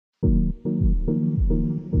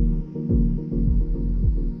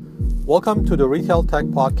Welcome to the Retail Tech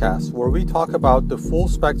Podcast, where we talk about the full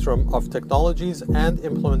spectrum of technologies and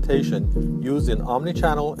implementation used in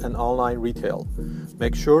omnichannel and online retail.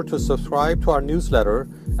 Make sure to subscribe to our newsletter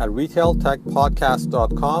at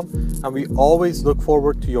retailtechpodcast.com, and we always look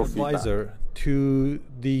forward to your feedback. To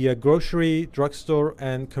the grocery, drugstore,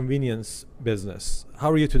 and convenience business.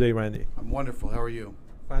 How are you today, Randy? I'm wonderful. How are you?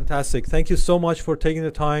 Fantastic. Thank you so much for taking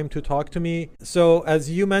the time to talk to me. So as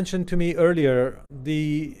you mentioned to me earlier,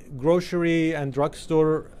 the grocery and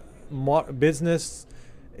drugstore business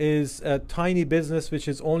is a tiny business which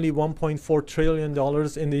is only $1.4 trillion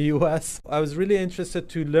in the US. I was really interested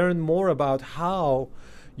to learn more about how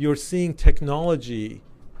you're seeing technology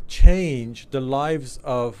change the lives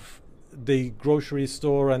of the grocery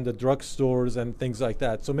store and the drugstores and things like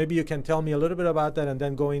that. So maybe you can tell me a little bit about that and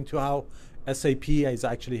then go into how SAP is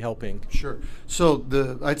actually helping. Sure. So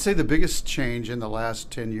I'd say the biggest change in the last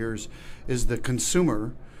 10 years is the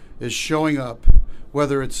consumer is showing up,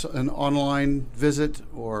 whether it's an online visit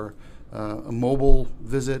or a mobile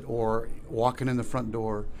visit or walking in the front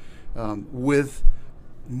door, with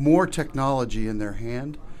more technology in their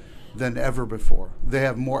hand than ever before. They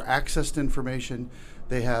have more access to information.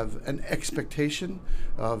 They have an expectation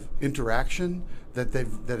of interaction that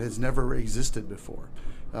has never existed before.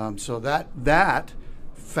 So that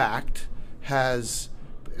fact is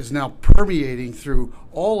now permeating through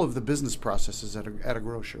all of the business processes at a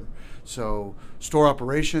grocer. So store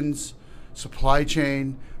operations, supply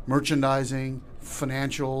chain, merchandising,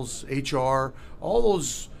 financials, HR, all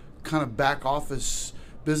those kind of back office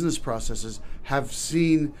business processes have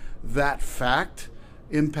seen that fact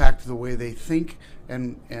impact the way they think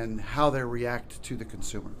and how they react to the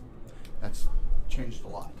consumer. That's changed a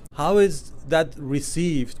lot. How is that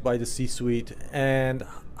received by the C-suite, and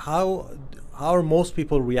how are most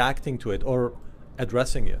people reacting to it or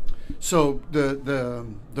addressing it? So the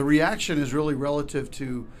reaction is really relative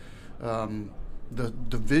to the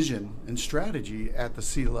vision and strategy at the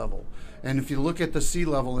C level. And if you look at the C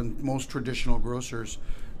level in most traditional grocers,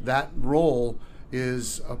 that role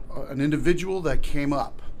is an individual that came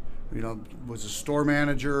up, was a store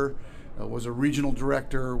manager, was a regional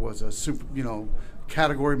director, was a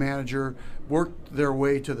category manager, worked their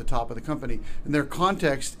way to the top of the company. And their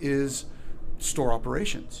context is store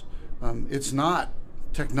operations. It's not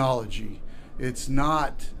technology. It's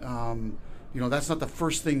not, that's not the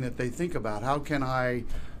first thing that they think about. How can I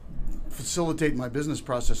facilitate my business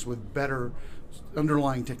process with better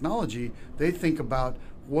underlying technology? They think about,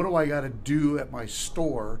 what do I got to do at my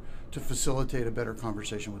store to facilitate a better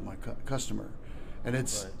conversation with my customer? And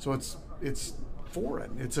it's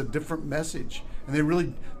foreign. It's a different message. And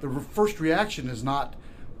the first reaction is not,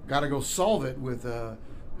 got to go solve it with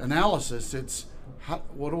analysis. It's,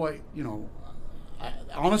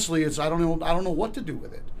 honestly, I don't know what to do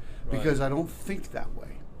with it, because I don't think that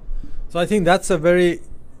way. So I think that's a very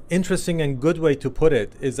interesting and good way to put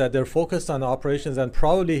it, is that they're focused on operations, and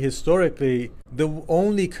probably historically the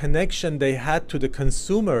only connection they had to the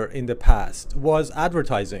consumer in the past was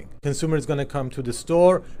advertising. Consumer is going to come to the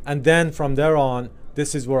store, and then from there on,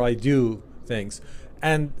 this is where I do things.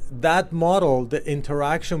 And that model, the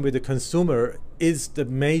interaction with the consumer, is the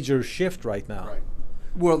major shift right now. Right.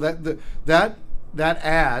 Well, that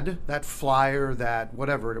ad, that flyer, that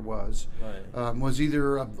whatever it was, was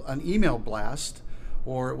either an email blast,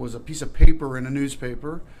 or it was a piece of paper in a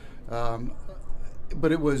newspaper,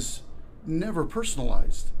 but it was never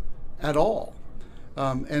personalized at all.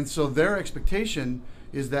 And so their expectation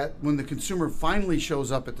is that when the consumer finally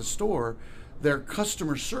shows up at the store, their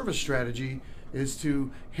customer service strategy is to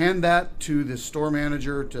hand that to the store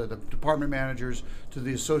manager, to the department managers, to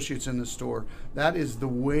the associates in the store. That is the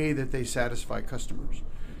way that they satisfy customers,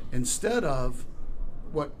 instead of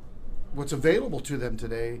what's available to them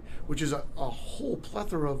today, which is a whole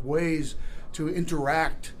plethora of ways to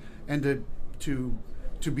interact and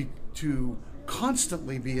to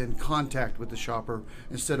constantly be in contact with the shopper,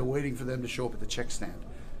 instead of waiting for them to show up at the check stand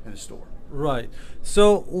in a store. Right.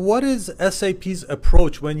 So what is SAP's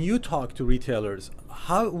approach when you talk to retailers?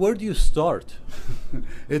 Where do you start?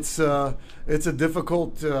 It's a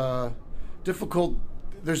difficult.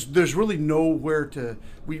 There's really nowhere to.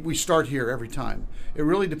 We start here every time. It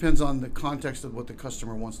really depends on the context of what the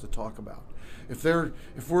customer wants to talk about. If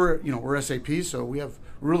we're SAP, so we're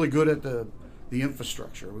really good at the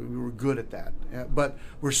infrastructure. We were good at that, but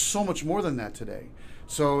we're so much more than that today.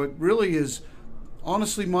 So it really is.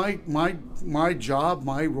 Honestly, my job,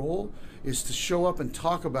 my role, is to show up and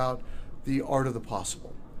talk about the art of the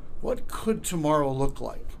possible. What could tomorrow look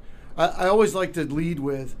like? I always like to lead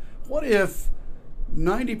with, what if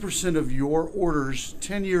 90% of your orders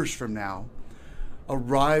 10 years from now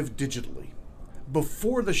arrive digitally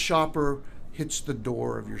before the shopper hits the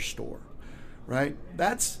door of your store, right?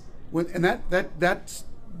 That's when, and that's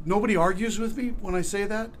nobody argues with me when I say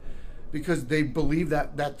that, because they believe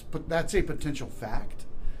that that's a potential fact.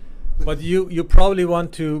 But you probably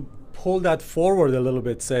want to pull that forward a little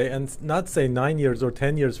bit, say, and not say 9 years or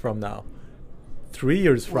 10 years from now, 3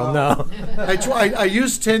 years from now. I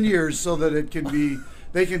use 10 years so that it can be,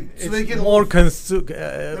 they can more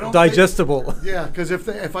digestible. Yeah, because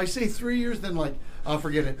if I say 3 years, then like I'll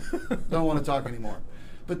forget it. Don't want to talk anymore.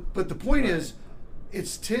 But the point is,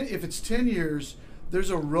 it's 10. If it's 10 years, there's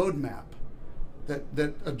a roadmap,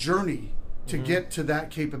 that a journey to get to that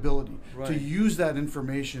capability, to use that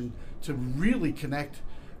information to really connect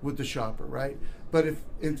with the shopper, right? But if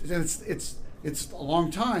it's a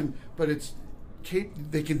long time, but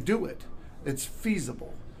they can do it. It's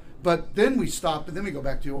feasible. But then we stop, and then we go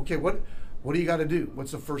back to, okay, what do you got to do?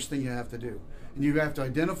 What's the first thing you have to do? And you have to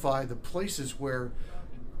identify the places where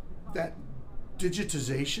that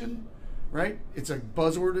digitization, right? It's a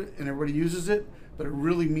buzzword and everybody uses it, but it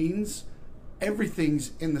really means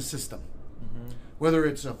everything's in the system. Whether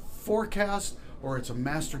it's a forecast, or it's a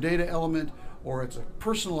master data element, or it's a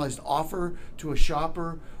personalized offer to a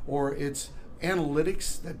shopper, or it's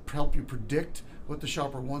analytics that help you predict what the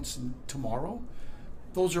shopper wants tomorrow.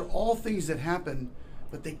 Those are all things that happen,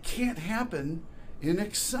 but they can't happen in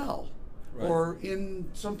Excel, or in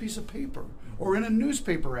some piece of paper, or in a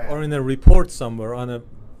newspaper ad, or in a report somewhere on a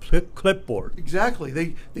clipboard.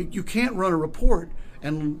 Exactly. You can't run a report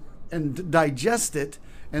and digest it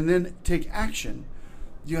and then take action.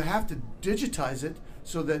 You have to digitize it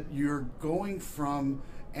so that you're going from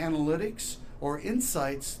analytics or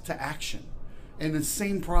insights to action, in the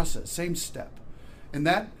same process, same step, and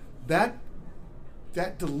that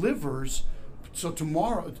delivers. So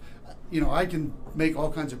tomorrow, I can make all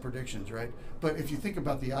kinds of predictions, right? But if you think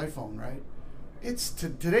about the iPhone, right,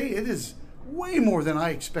 today it is way more than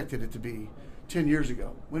I expected it to be 10 years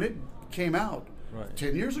ago when it came out.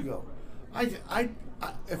 10 years ago,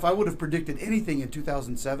 if I would have predicted anything in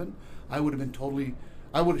 2007, I would have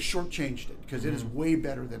shortchanged it, because it is way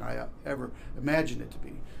better than I ever imagined it to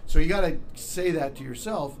be. So you got to say that to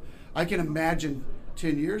yourself. I can imagine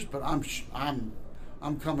 10 years, but I'm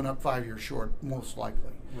coming up 5 years short, most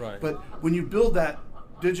likely. Right. But when you build that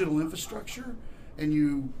digital infrastructure and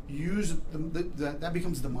you use that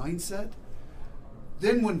becomes the mindset.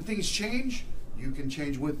 Then when things change, you can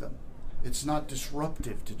change with them. It's not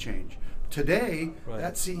disruptive to change. Today,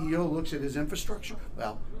 that CEO looks at his infrastructure.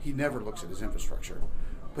 Well, he never looks at his infrastructure,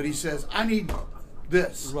 but he says, I need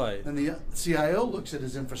this. Right. And the CIO looks at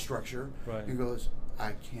his infrastructure and goes,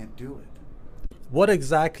 I can't do it. What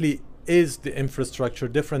exactly is the infrastructure,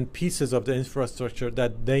 different pieces of the infrastructure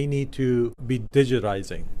that they need to be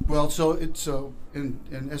digitizing? Well, so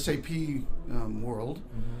in SAP world,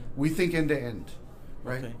 we think end to end,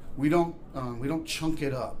 right? Okay. We don't chunk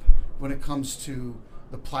it up when it comes to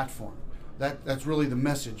the platform. That's really the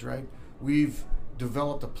message, right? We've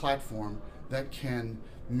developed a platform that can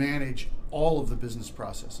manage all of the business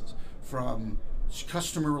processes, from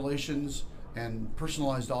customer relations and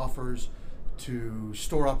personalized offers, to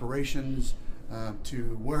store operations,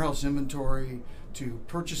 to warehouse inventory, to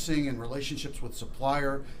purchasing and relationships with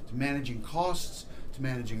supplier, to managing costs, to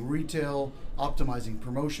managing retail, optimizing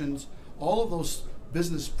promotions. All of those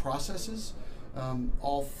business processes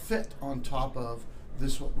all fit on top of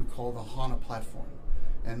this, what we call the HANA platform.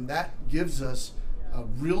 And that gives us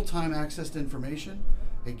real-time access to information.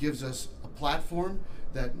 It gives us a platform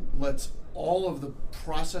that lets all of the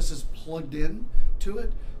processes plugged in to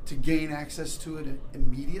it to gain access to it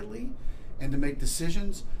immediately and to make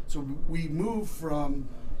decisions. So we move from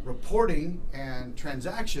reporting and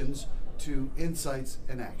transactions to insights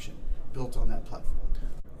and action built on that platform.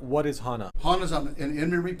 What is HANA? HANA is an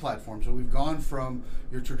in-memory platform. So we've gone from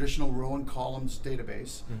your traditional row and columns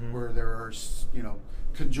database where there are,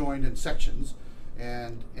 conjoined in sections,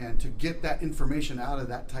 and to get that information out of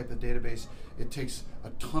that type of database, it takes a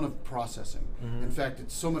ton of processing. In fact,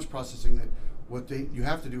 it's so much processing that you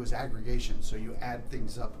have to do is aggregation. So you add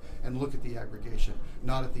things up and look at the aggregation,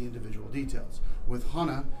 not at the individual details. With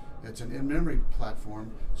HANA, it's an in-memory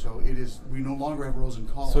platform, so we no longer have rows and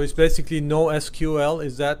columns. So it's basically no SQL.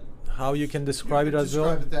 Is that how you can describe it as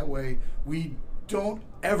well? Describe it that way. We don't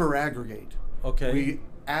ever aggregate. Okay. We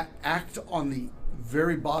act on the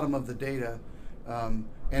very bottom of the data,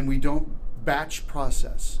 and we don't batch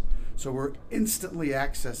process. So we're instantly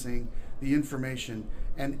accessing the information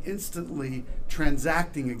and instantly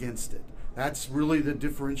transacting against it. That's really the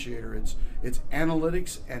differentiator. It's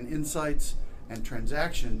analytics and insights and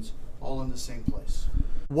transactions all in the same place.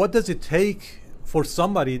 What does it take for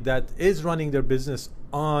somebody that is running their business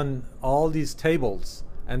on all these tables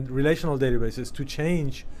and relational databases to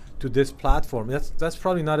change to this platform? That's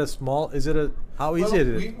probably not as small. Is it how easy it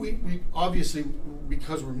is? We obviously,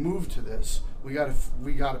 because we're moved to this, we got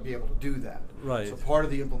to be able to do that. Right. So part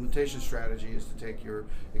of the implementation strategy is to take your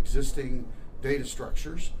existing data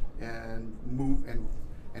structures and move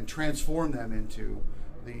and transform them into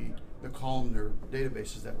the columnar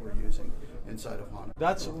databases that we're using inside of HANA.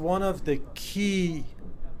 That's one of the key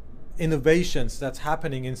innovations that's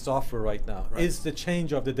happening in software right now, Right. is the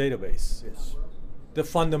change of the database. Yes. The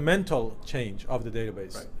fundamental change of the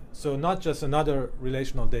database. Right. So not just another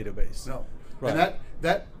relational database. No. Right.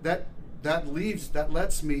 And that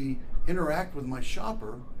lets me interact with my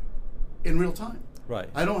shopper in real time. Right.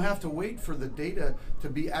 I don't have to wait for the data to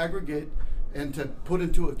be aggregate and to put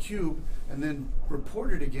into a cube and then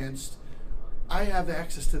reported against. I have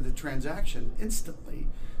access to the transaction instantly.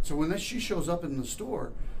 So when she shows up in the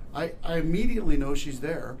store, I immediately know she's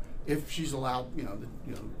there if she's allowed,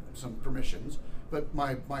 some permissions. But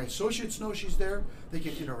my associates know she's there. They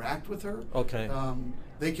can interact with her. Okay.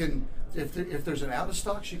 They can, if there's an out of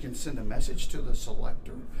stock, she can send a message to the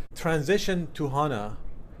selector. Transition to HANA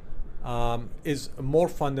is a more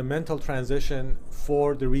fundamental transition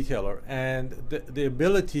for the retailer, and the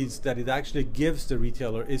abilities that it actually gives the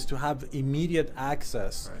retailer is to have immediate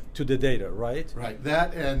access Right. to the data, right? Right.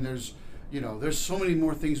 That, and there's so many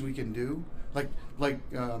more things we can do. Like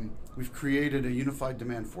we've created a unified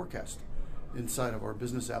demand forecast inside of our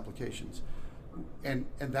business applications, and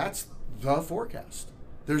that's the forecast.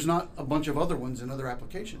 There's not a bunch of other ones in other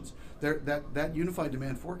applications. That unified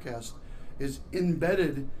demand forecast is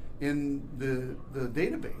embedded in the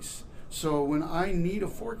database. So when I need a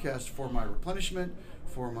forecast for my replenishment,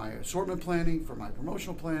 for my assortment planning, for my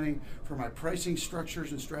promotional planning, for my pricing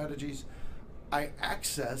structures and strategies, I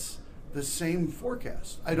access the same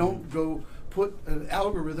forecast. I don't go put an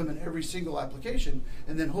algorithm in every single application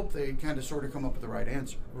and then hope they kind of sort of come up with the right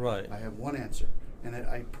answer. Right. I have one answer, and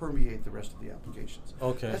I permeate the rest of the applications.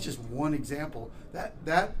 Okay. That's just one example. That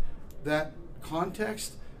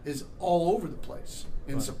context is all over the place.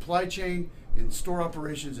 In Right. supply chain, in store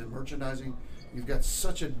operations, in merchandising, you've got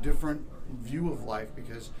such a different view of life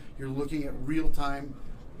because you're looking at real-time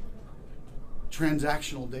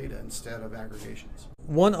transactional data instead of aggregations.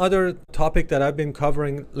 One other topic that I've been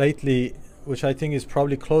covering lately, which I think is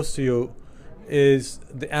probably close to you, is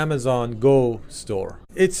the Amazon Go store.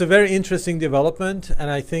 It's a very interesting development, and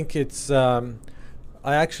I think it's, I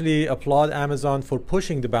actually applaud Amazon for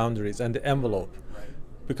pushing the boundaries and the envelope. Right.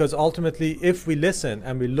 Because ultimately, if we listen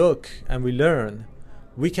and we look and we learn,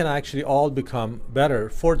 we can actually all become better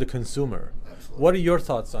for the consumer. Absolutely. What are your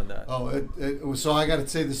thoughts on that? So I got to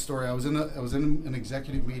say this story. I was in an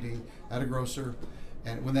executive meeting at a grocer,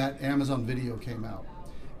 and when that Amazon video came out,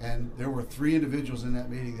 and there were 3 individuals in that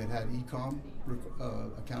meeting that had e-com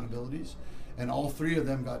accountabilities, and all 3 of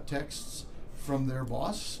them got texts from their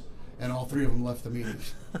boss, and all 3 of them left the meeting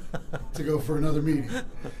to go for another meeting,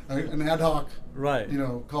 an ad hoc, Right.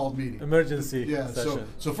 called meeting, Emergency Yeah. session.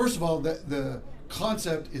 So first of all, the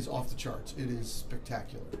concept is off the charts. It is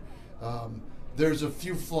spectacular. There's a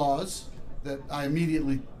few flaws that I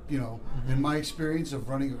immediately, in my experience of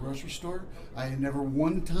running a grocery store, I had never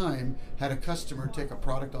one time had a customer take a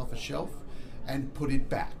product off a shelf and put it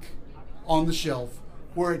back on the shelf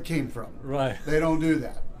where it came from. Right. They don't do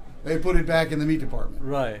that. They put it back in the meat department.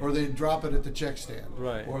 Right. Or they drop it at the check stand.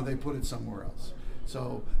 Right. Or they put it somewhere else.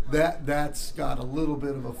 So that's got a little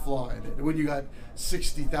bit of a flaw in it. When you got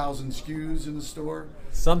 60,000 SKUs in the store,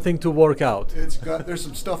 Something to work out. there's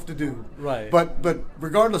some stuff to do. Right. But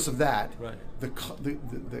regardless of that, Right.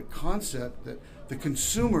 the concept that the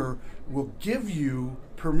consumer will give you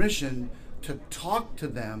permission to talk to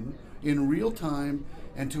them in real time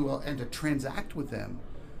and to transact with them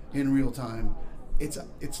in real time,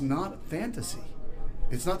 it's not fantasy.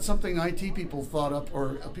 It's not something IT people thought up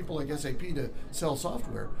or people like SAP to sell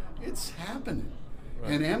software. It's happening.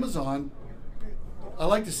 Right. And Amazon, I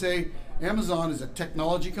like to say Amazon is a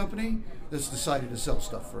technology company that's decided to sell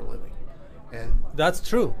stuff for a living. And That's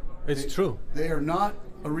true. It's true. they are not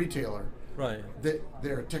a retailer. Right.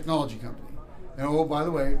 They're a technology company. And oh, by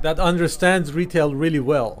the way, That understands retail really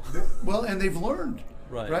well. and they've learned.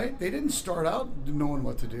 Right. They didn't start out knowing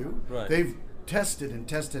what to do. Right. They've tested and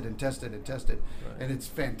tested and tested and tested. Right. And it's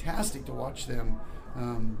fantastic to watch them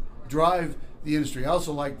drive the industry. I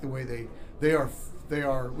also like the way they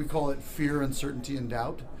are, we call it fear, uncertainty, and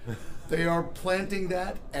doubt. They are planting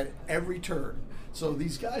that at every turn. So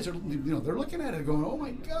these guys are, they're looking at it going, oh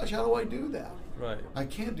my gosh, how do I do that? Right. I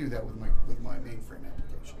can't do that with my mainframe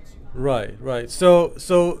applications. Right. So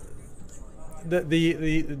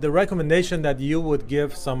the recommendation that you would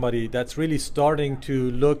give somebody that's really starting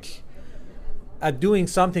to look at doing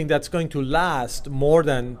something that's going to last more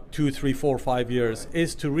than 2, 3, 4, 5 years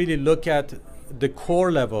is to really look at the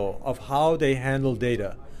core level of how they handle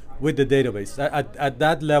data with the database. At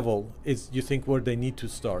that level is, you think, where they need to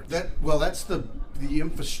start? That's the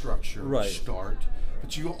infrastructure start,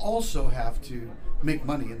 but you also have to make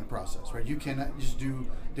money in the process, right? You cannot just do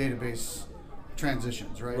database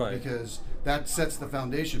transitions, right? Because that sets the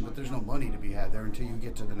foundation, but there's no money to be had there until you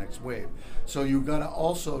get to the next wave. So you've got to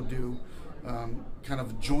also do kind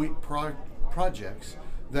of joint projects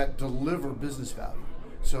that deliver business value.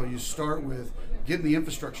 So you start with getting the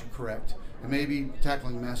infrastructure correct and maybe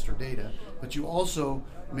tackling master data, but you also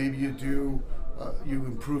maybe you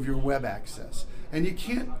improve your web access. And you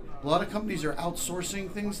can't. A lot of companies are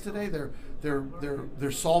outsourcing things today.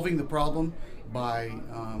 They're solving the problem by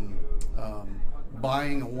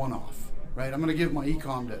buying a one-off, right? I'm going to give my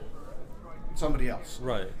e-com to somebody else,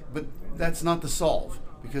 right? But that's not the solve,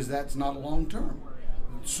 because that's not long-term.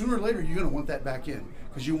 Sooner or later, you're going to want that back in,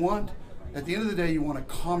 because you want, at the end of the day, you want a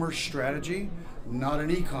commerce strategy, not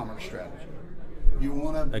an e-commerce strategy. You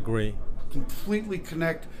want to completely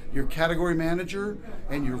connect your category manager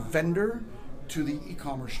and your vendor to the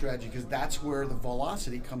e-commerce strategy, because that's where the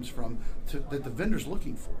velocity comes from that the vendor's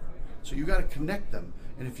looking for. So you got to connect them.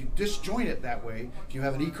 And if you disjoint it that way, if you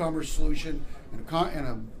have an e-commerce solution and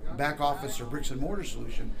a back office or bricks and mortar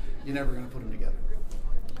solution, you're never going to put them together.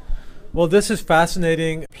 Well, this is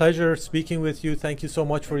fascinating. Pleasure speaking with you. Thank you so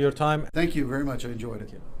much for your time. Thank you very much. I enjoyed it.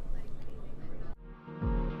 Thank you.